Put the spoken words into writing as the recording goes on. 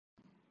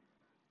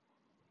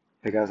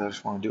Hey guys, I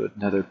just want to do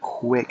another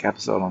quick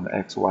episode on the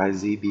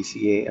XYZ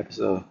BCA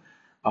episode.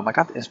 I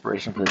got the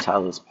inspiration for the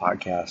title of this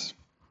podcast.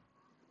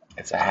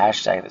 It's a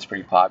hashtag that's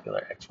pretty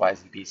popular,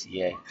 XYZ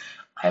BCA.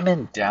 I'm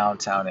in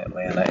downtown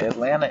Atlanta.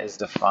 Atlanta is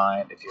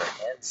defined if you're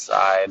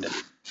inside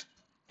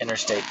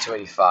Interstate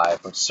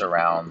 285, which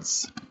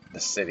surrounds the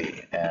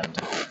city. And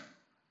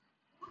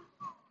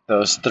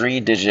those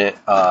three-digit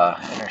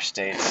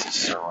interstates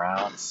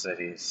surround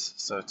cities.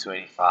 So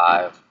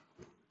 285.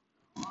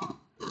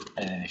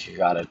 And then if you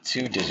got a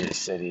two-digit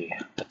city,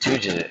 a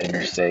two-digit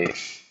interstate,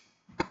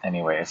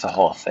 anyway, it's a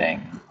whole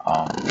thing.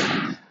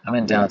 I'm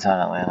in downtown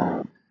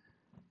Atlanta.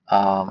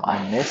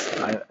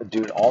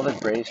 Dude, all the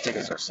Braves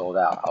tickets are sold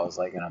out. I was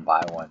like gonna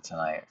buy one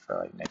tonight for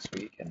like next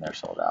week, and they're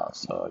sold out.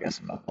 So I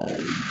guess I'm not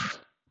going.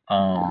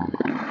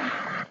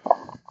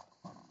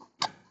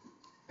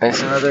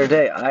 It's another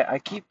day. I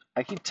keep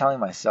telling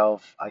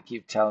myself, I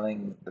keep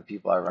telling the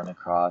people I run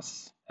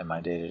across in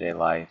my day-to-day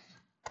life.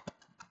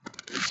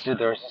 Dude,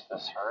 there was just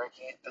this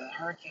hurricane. The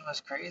hurricane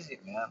was crazy,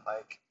 man.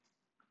 Like,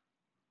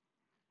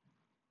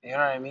 you know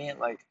what I mean?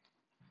 Like,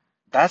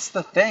 that's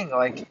the thing.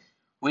 Like,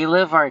 we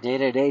live our day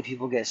to day,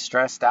 people get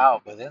stressed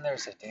out, but then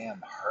there's a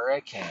damn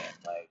hurricane.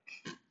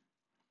 Like,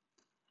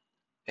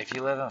 if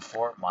you live in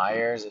Fort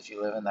Myers, if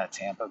you live in that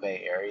Tampa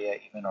Bay area,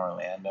 even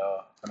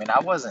Orlando. I mean,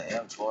 I wasn't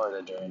in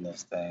Florida during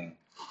this thing,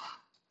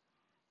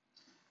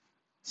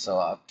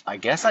 so I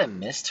guess I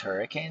missed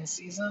hurricane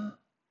season.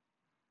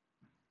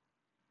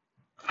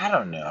 I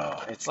don't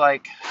know. It's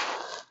like,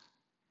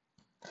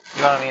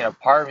 you know what I mean? A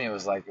part of me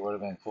was like, it would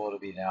have been cool to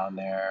be down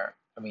there.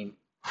 I mean,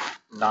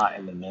 not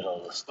in the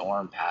middle of the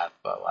storm path,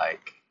 but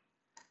like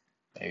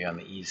maybe on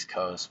the East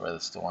Coast where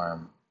the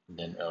storm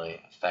didn't really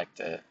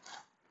affect it.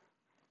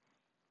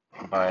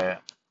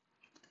 But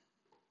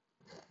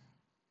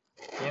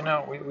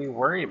we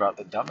worry about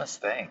the dumbest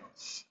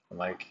things.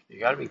 Like you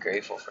got to be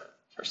grateful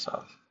for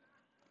stuff.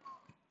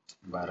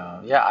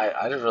 But yeah,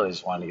 I just really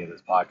just wanted to get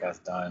this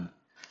podcast done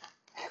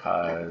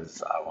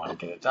because I want to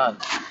get it done.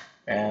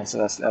 And so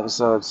that's the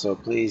episode. So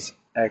please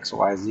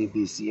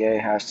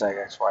XYZBCA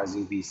hashtag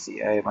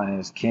XYZBCA. My name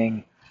is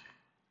King.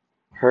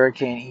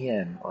 Hurricane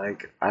Ian.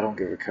 Like I don't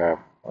give a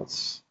crap.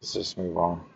 Let's just move on.